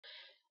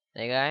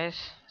Hey guys,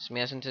 it's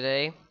Mason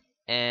today,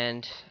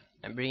 and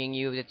I'm bringing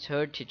you the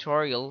third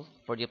tutorial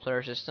for the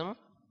player system.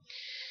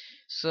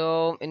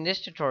 So in this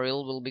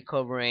tutorial, we'll be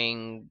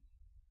covering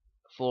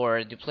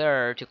for the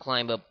player to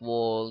climb up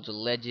walls,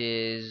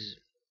 ledges,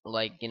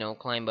 like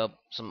climb up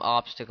some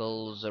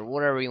obstacles or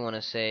whatever you want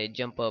to say,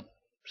 jump up,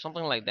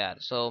 something like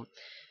that. So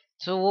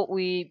what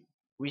we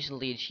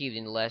recently achieved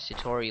in the last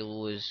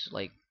tutorial was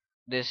like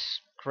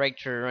this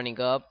character running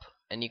up,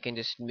 and you can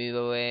just move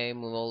away,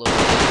 move all the way,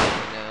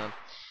 and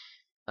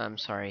I'm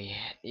sorry,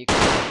 you can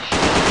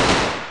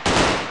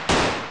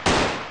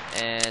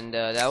and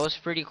that was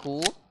pretty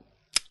cool.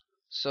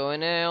 So,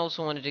 and I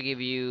also wanted to give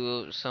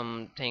you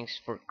some thanks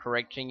for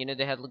correcting,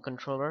 the headlock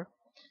controller.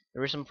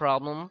 There was some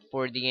problem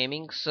for the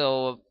aiming,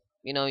 so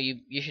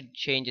you should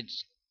change it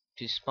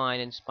to spine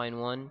and spine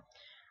one.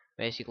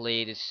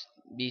 Basically,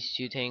 these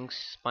two things,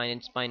 spine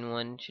and spine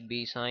one, should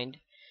be assigned,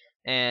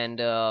 and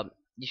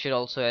you should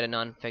also add a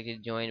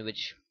non-affected joint,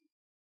 which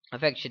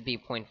effect should be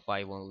zero point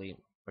 0.5 only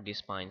for the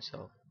spine.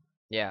 So,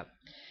 yeah.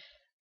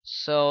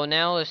 So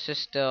now let's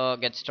just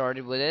get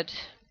started with it.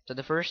 So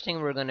the first thing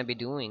we're gonna be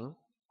doing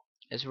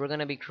is we're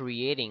gonna be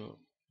creating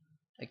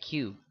a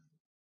cube.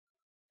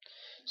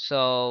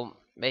 So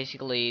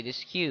basically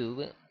this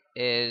cube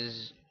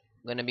is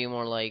gonna be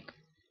more like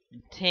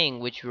the thing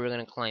which we're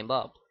gonna climb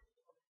up,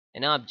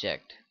 an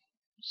object.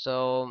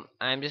 So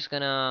I'm just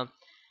gonna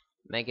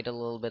make it a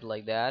little bit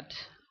like that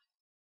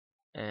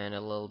and a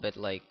little bit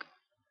like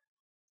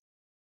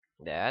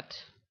that.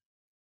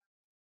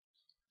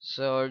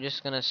 So we're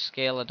just gonna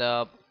scale it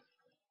up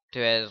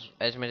to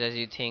as much as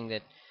you think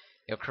that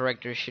your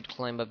character should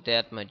climb up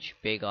that much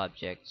big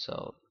object.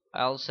 So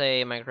I'll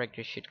say my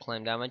character should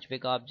climb that much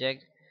big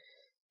object.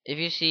 If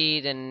you see,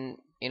 then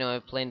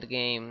I've played the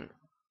game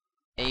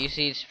and you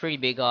see it's pretty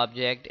big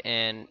object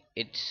and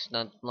it's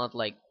not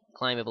like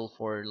climbable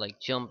for like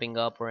jumping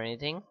up or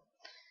anything.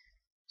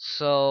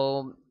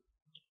 So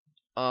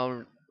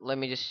let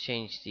me just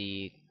change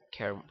the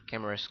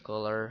camera's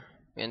color,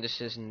 and this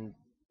isn't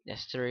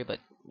necessary, but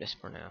just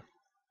for now.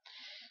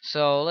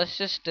 So let's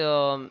just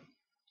go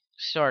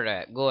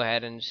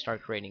ahead and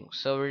start creating.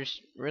 So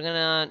we're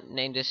gonna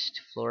name this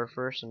floor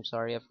first. I'm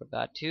sorry, I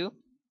forgot to.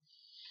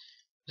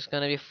 It's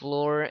gonna be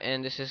floor,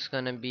 and this is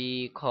gonna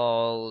be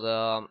called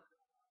a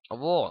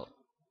wall,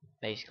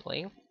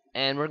 basically.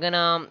 And we're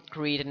gonna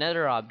create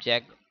another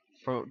object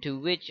for to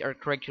which our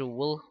character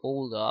will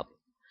hold up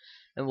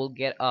and will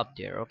get up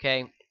there.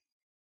 Okay.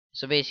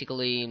 So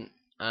basically,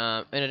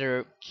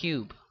 another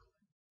cube.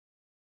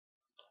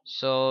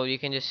 So you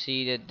can just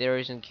see that there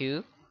is a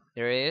cube.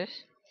 There is.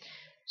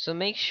 So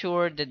make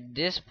sure that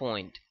this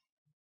point,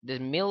 the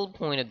middle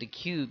point of the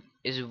cube,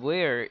 is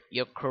where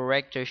your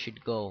character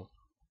should go.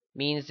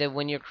 Means that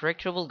when your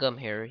character will come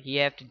here, he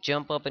have to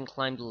jump up and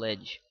climb the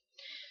ledge.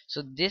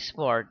 So this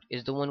part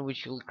is the one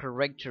which your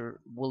character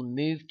will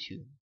move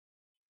to.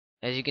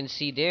 As you can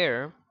see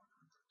there,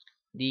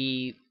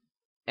 the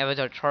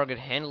avatar target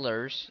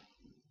handlers,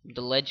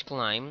 the ledge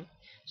climb.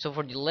 So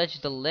for the ledge,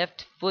 the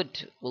left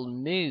foot will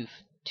move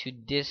to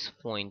this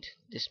point,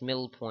 this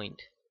middle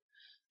point.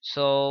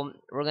 So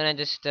we're gonna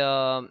just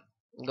go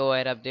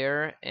ahead up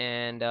there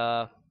and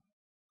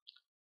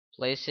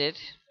place it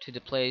to the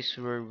place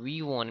where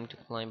we want him to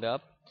climb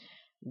up.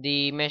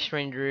 The mesh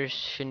renders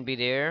shouldn't be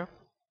there,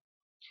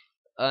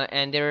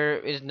 and there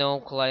is no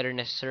collider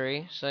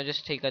necessary, so I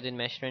just take out the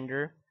mesh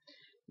render.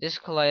 This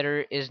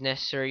collider is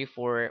necessary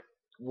for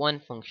one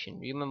function.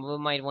 We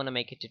might want to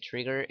make it a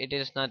trigger. It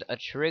is not a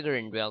trigger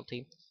in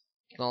reality.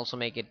 You can also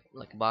make it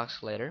like a box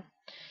collider.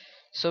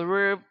 So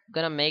we're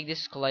gonna make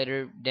this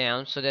collider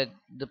down so that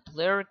the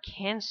player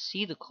can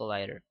see the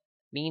collider.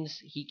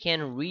 Means he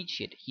can reach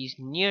it. He's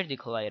near the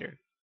collider.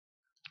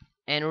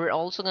 And we're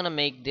also gonna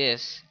make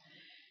this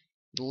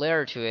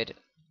layer to it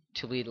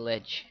to be the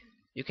ledge.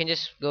 You can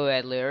just go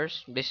add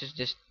layers. This is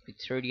just the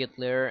 30th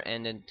layer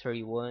and then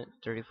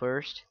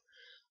 31st.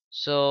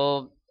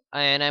 So,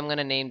 and I'm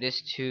gonna name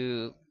this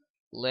to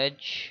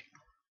ledge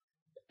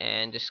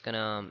and just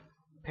gonna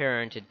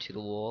parent it to the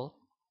wall.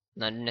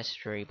 Not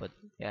necessary, but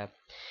yeah.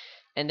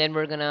 And then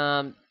we're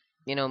gonna,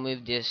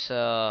 move this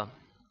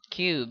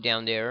cube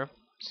down there,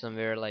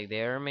 somewhere like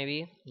there,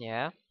 maybe.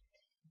 Yeah.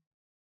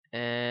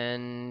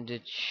 And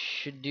it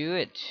should do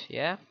it.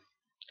 Yeah.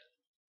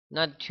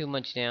 Not too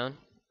much down,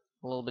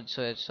 a little bit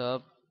so it's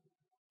up.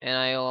 And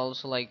I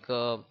also like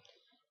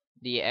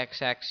the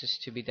x-axis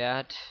to be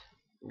that,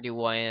 the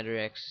y and other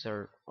axis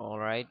are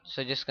alright.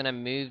 So just gonna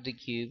move the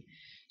cube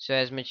so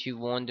as much you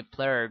want the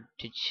player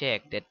to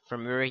check that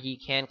from where he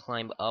can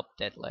climb up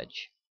that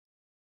ledge.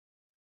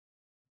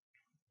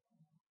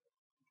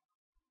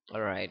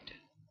 Alright,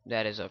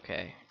 that is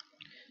okay.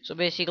 So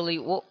basically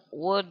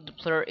what the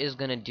player is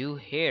gonna do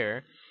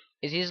here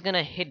is he's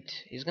gonna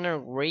cast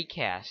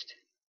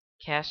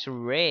a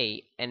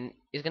ray, and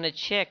is gonna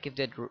check if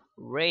that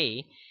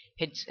ray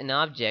hits an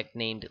object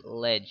named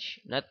ledge,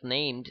 not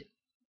named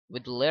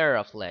with layer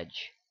of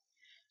ledge.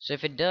 So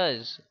if it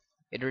does,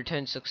 it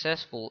returns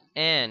successful,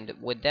 and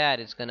with that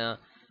it's gonna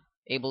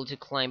able to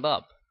climb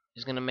up.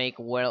 It's gonna make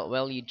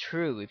value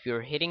true. If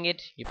you're hitting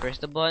it, you press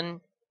the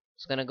button,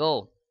 it's gonna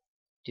go.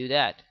 Do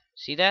that.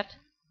 See that?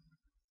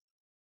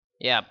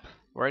 Yep,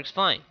 works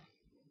fine.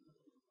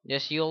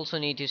 Just you also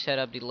need to set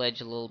up the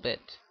ledge a little bit.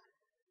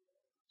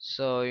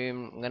 So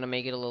I'm gonna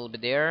make it a little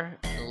bit there,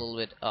 and a little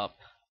bit up.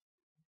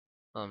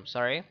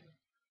 Sorry.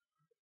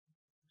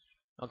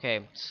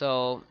 Okay,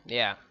 so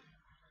yeah.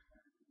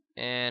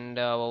 And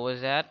what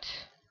was that?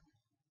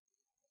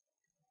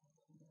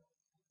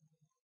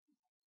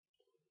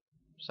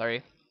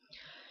 Sorry.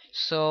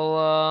 So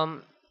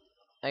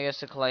I guess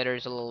the collider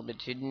is a little bit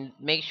too.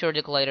 Make sure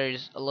the collider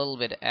is a little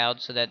bit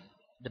out so that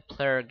the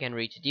player can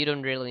reach it. You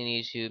don't really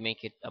need to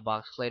make it a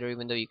box collider,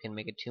 even though you can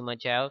make it too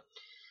much out.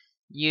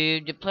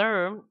 The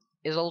player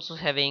is also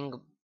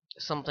having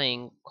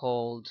something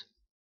called,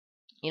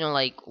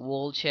 like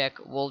wall check.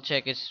 Wall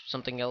check is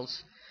something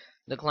else.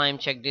 The climb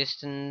check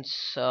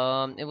distance.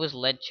 It was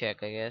lead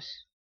check, I guess.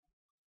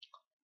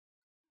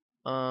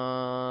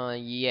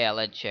 Yeah,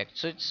 lead check.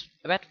 So it's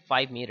about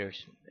 5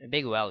 meters. A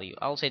big value.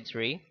 I'll say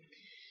 3.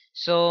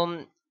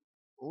 So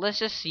let's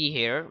just see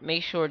here.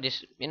 Make sure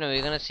this,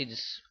 you're gonna see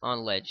this on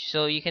ledge.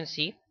 So you can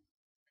see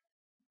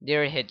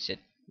there it hits it.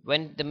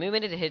 When the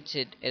moment it hits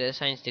it, it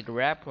assigns the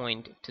grab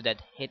point to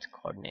that hit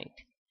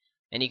coordinate.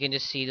 And you can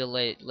just see the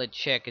lead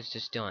check is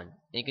just done.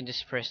 And you can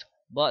just press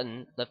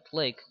button, left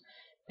click,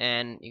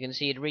 and you can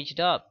see it reached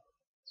up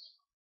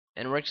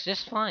and works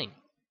just fine.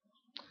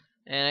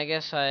 And I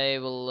guess I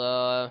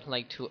will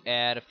like to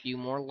add a few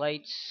more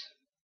lights.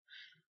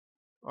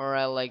 Or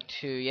I like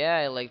to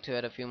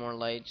add a few more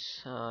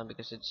lights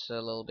because it's a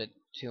little bit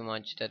too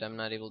much that I'm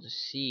not able to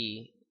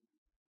see.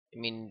 I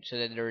mean, so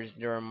that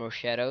there are more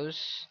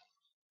shadows.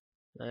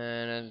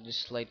 And I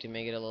just like to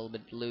make it a little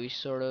bit bluish,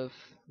 sort of,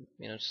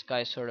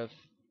 sky sort of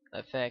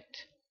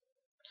effect.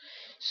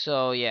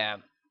 So yeah,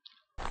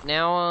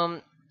 now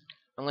I'm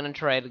gonna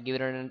try to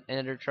give it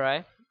another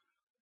try.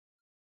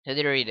 So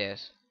there it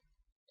is.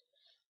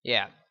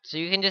 Yeah, so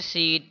you can just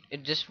see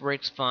it just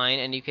works fine,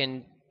 and you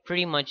can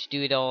pretty much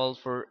do it all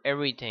for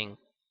everything.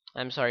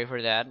 I'm sorry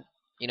for that.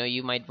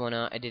 You might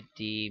wanna edit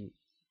the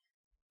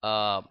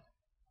uh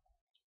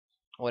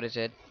what is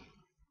it?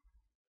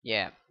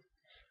 Yeah,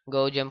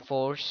 go jump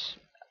force.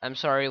 I'm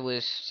sorry, it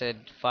was said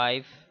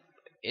 5.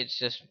 It's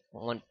just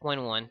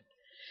 1.1.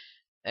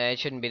 It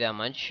shouldn't be that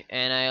much,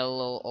 and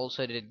I'll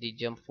also edit the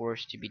jump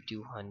force to be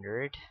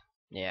 200.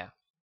 Yeah.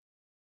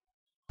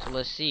 So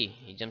let's see.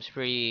 He jumps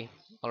pretty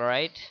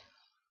alright.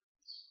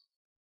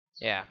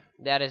 Yeah,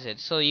 that is it.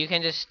 So you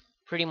can just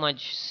pretty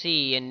much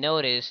see and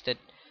notice that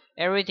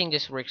everything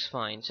just works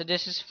fine. So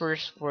this is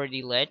first for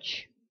the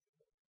ledge.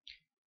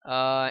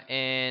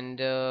 And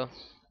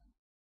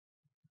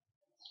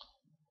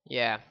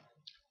yeah,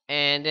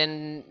 and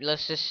then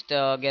let's just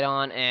get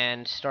on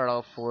and start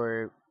off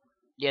for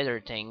the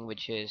other thing,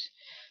 which is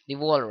the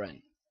wall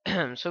run.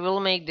 So we'll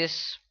make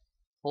this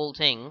whole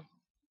thing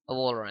a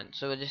wall run.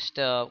 So we're just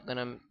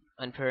gonna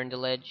unparent the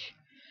ledge,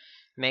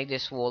 make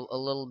this wall a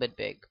little bit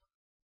big,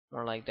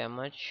 or like that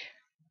much,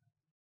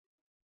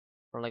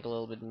 or like a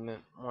little bit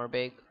more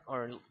big,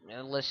 or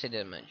let's say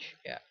that much.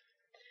 Yeah,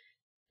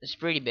 it's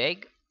pretty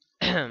big.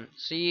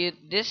 So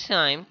this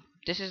time,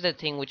 this is the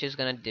thing which is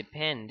gonna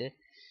depend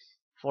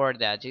for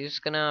that. You're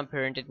just gonna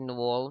parent it in the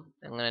wall.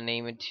 I'm gonna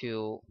name it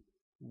to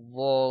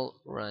wall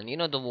run.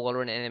 The wall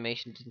run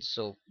animation isn't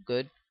so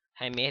good.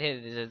 I made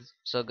it, it is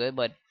so good,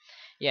 but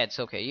yeah, it's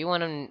okay. You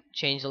wanna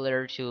change the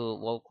letter to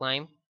wall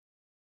climb,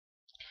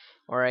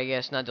 or I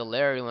guess not the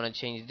letter. You wanna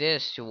change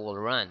this to wall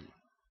run.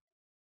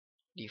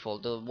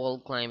 Default. The wall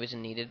climb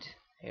isn't needed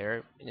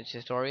here in this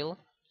tutorial.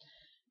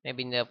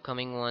 Maybe in the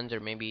upcoming ones, or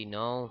maybe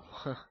no,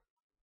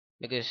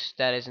 because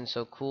that isn't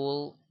so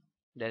cool.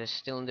 That is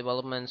still in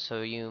development,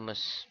 so you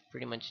must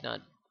pretty much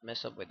not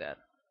mess up with that.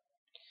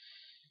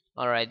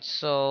 Alright,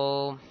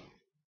 so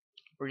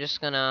we're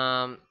just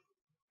gonna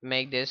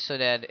make this so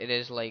that it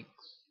is like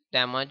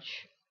that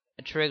much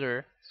a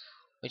trigger,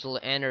 which will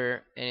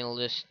enter and it'll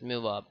just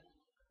move up.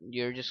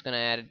 You're just gonna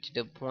add it to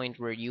the point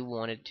where you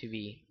want it to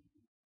be.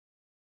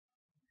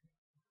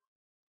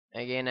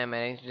 Again, I'm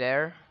adding to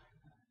there.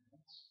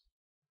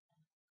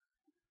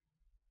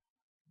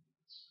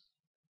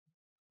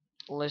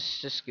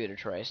 Let's just give it a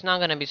try. It's not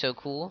gonna be so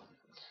cool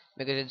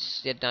because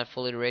it's yet not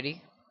fully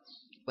ready.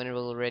 When it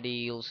will ready,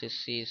 you'll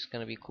see it's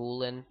gonna be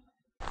cool. And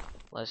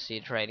let's see,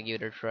 try to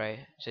give it a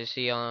try. So you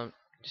see on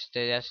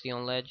that's the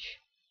on ledge.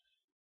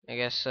 I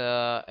guess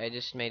I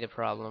just made a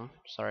problem.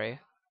 Sorry.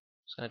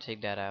 Just gonna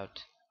take that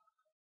out.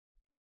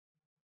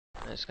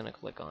 I'm just gonna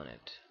click on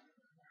it.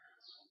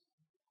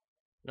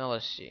 Now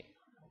let's see.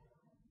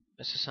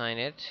 Let's assign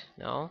it.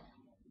 No.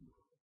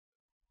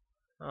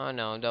 Oh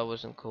no, that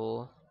wasn't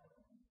cool.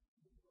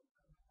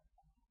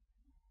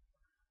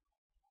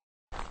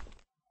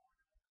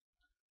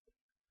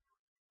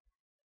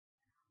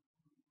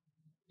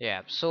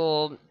 Yeah,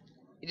 so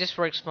it just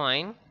works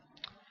fine.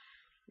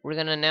 We're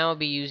gonna now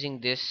be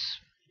using this,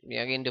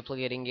 again,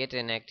 duplicating it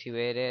and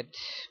activate it.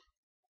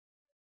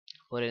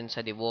 Put it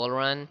inside the wall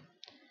run.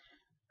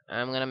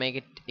 I'm gonna make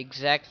it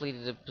exactly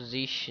the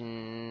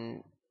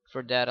position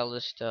For that, I'll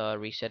just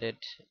reset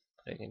it.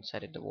 Put it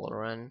inside of the wall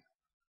run.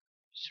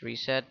 Just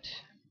reset.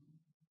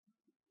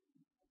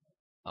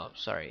 Oh,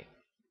 sorry.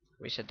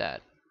 Reset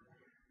that.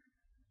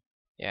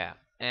 Yeah,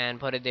 and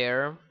put it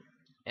there.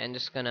 And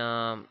just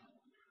gonna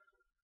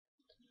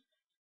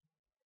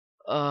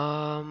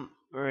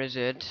where is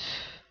it?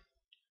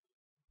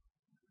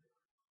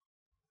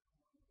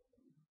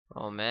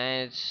 Oh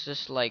man, it's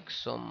just like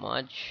so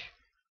much.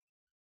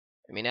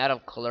 I mean, out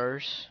of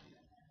colors.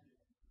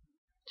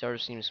 It sort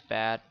of seems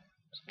bad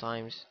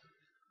sometimes.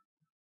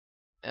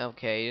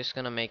 Okay, just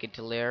gonna make it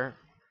to layer.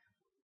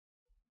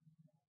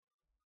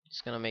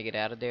 Just gonna make it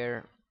out of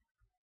there.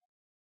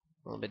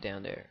 A little bit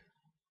down there.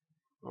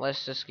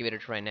 Let's just give it a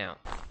try now.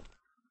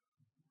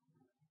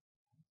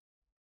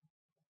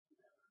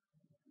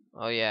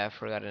 Oh yeah, I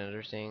forgot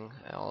another thing.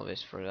 I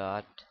always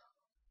forgot.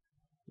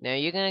 Now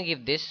you're gonna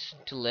give this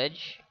to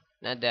ledge,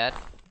 not that.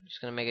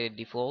 Just gonna make it a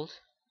default.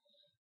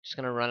 Just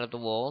gonna run up the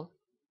wall.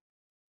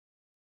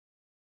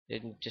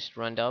 Didn't just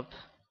run up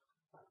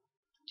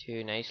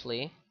too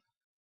nicely.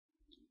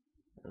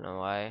 I don't know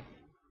why.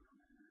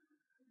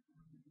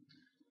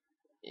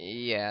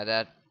 Yeah,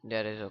 that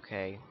is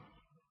okay.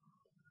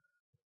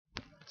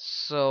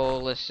 So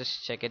let's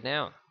just check it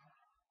now.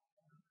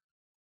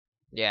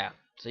 Yeah,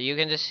 so you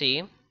can just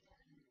see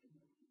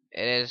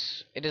it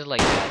is like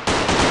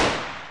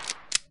that.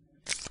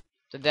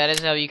 So that is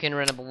how you can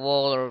run up a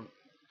wall or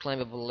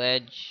climb up a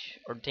ledge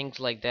or things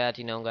like that,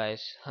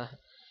 guys.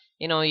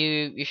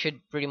 You should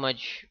pretty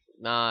much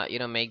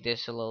make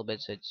this a little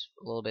bit so it's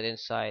a little bit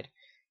inside.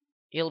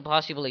 You'll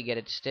possibly get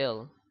it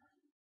still.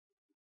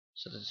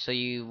 So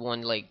you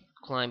won't like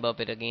climb up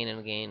it again and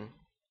again.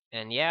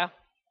 And yeah,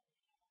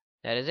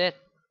 that is it.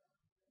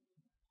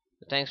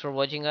 Thanks for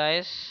watching,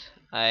 guys.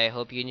 I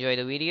hope you enjoyed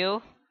the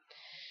video.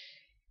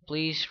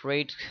 Please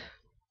rate,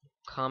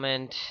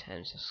 comment,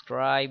 and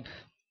subscribe.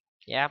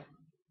 Yeah,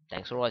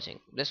 thanks for watching.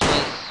 This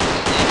was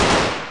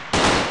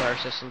there are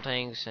some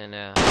things, and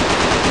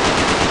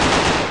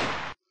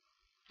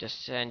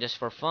just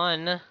for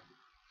fun,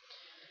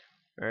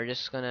 we're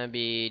just gonna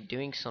be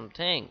doing some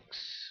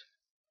things.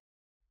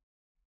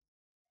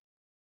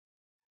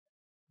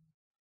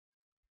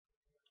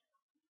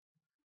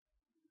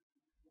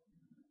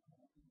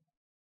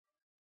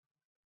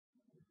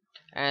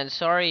 And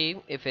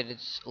sorry if it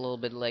is a little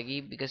bit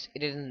laggy because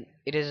it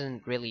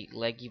isn't really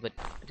laggy, but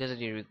because of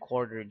the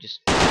recorder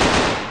just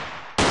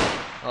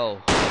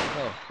oh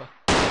oh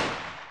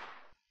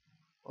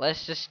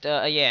let's just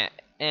yeah,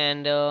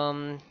 and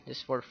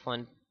just for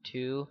fun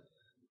too,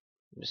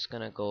 I'm just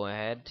gonna go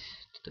ahead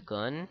to the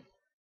gun.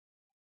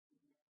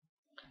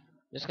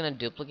 Just gonna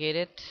duplicate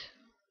it,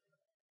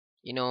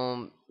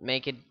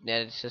 make it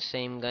that it's the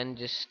same gun.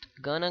 Just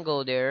gonna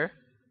go there,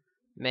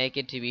 make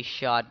it to be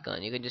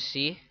shotgun. You can just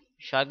see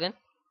shotgun,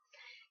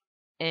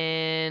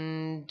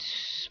 and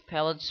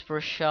pellets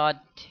per shot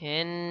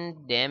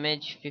 10,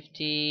 damage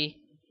 50.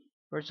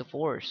 Where's the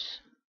force,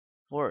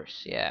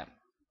 yeah,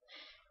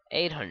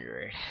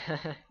 800.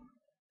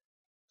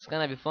 It's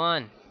gonna be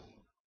fun.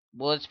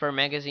 Bullets per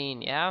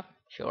magazine, yeah,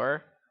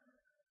 sure.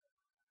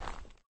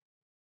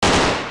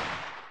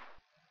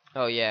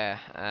 Oh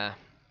yeah,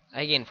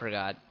 I again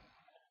forgot.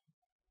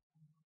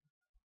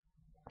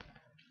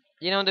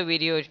 The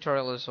video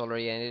tutorial is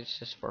already ended. It's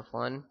just for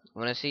fun.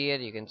 Wanna see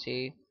it, you can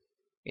see.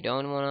 You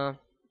don't wanna,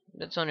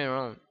 that's on your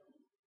own.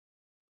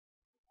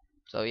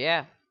 So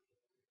yeah,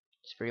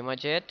 that's pretty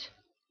much it.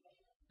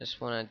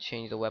 Just wanna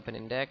change the weapon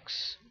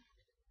index.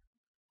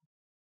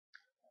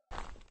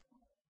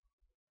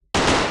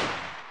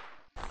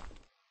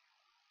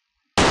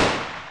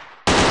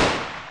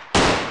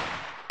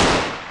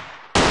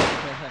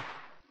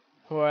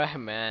 Why,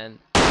 man?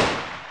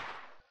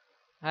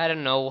 I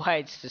don't know why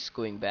it's just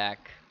going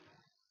back.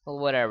 Well,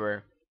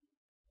 whatever.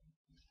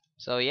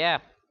 So yeah,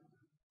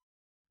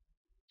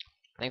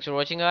 thanks for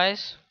watching,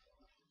 guys.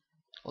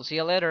 We'll see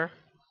you later.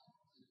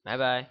 Bye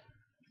bye.